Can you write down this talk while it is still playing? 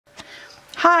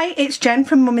Hi, it's Jen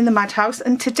from Mum in the Madhouse,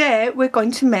 and today we're going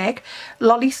to make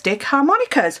lolly stick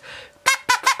harmonicas.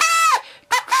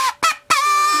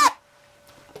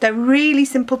 They're really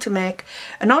simple to make,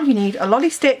 and all you need are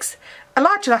lolly sticks, a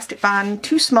large elastic band,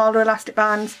 two smaller elastic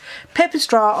bands, paper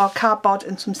straw or cardboard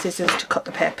and some scissors to cut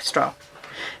the paper straw.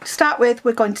 To start with,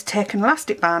 we're going to take an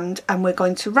elastic band and we're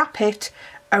going to wrap it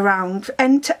around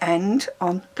end to end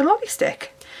on the lolly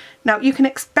stick. Now you can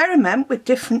experiment with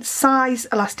different size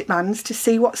elastic bands to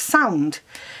see what sound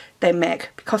they make,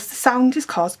 because the sound is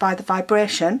caused by the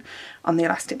vibration on the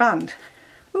elastic band.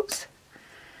 Oops.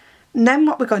 And then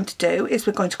what we're going to do is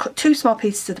we're going to cut two small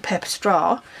pieces of the paper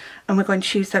straw and we're going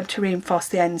to use them to reinforce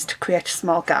the ends to create a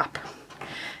small gap.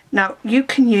 Now you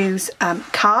can use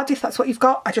card if that's what you've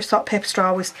got. I just thought paper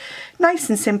straw was nice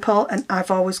and simple, and I've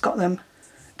always got them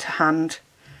to hand.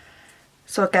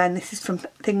 So again, this is from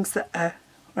things that are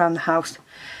around the house.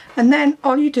 And then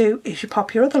all you do is you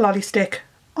pop your other lolly stick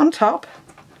on top,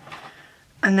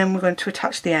 and then we're going to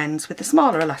attach the ends with the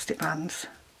smaller elastic bands.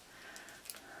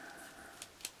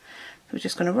 So we're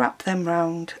just going to wrap them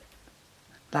round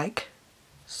like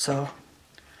so.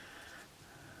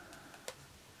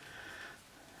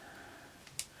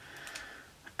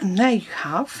 And there you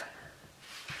have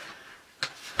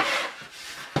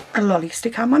a lolly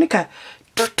stick harmonica.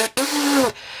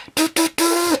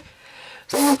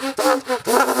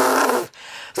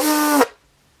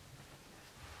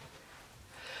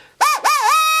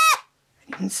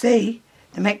 You can see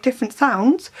they make different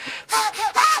sounds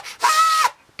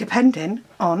depending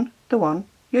on the one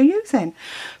you're using.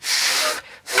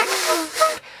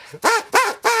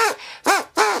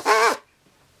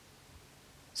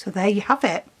 So there you have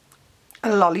it,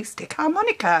 a lolly stick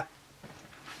harmonica.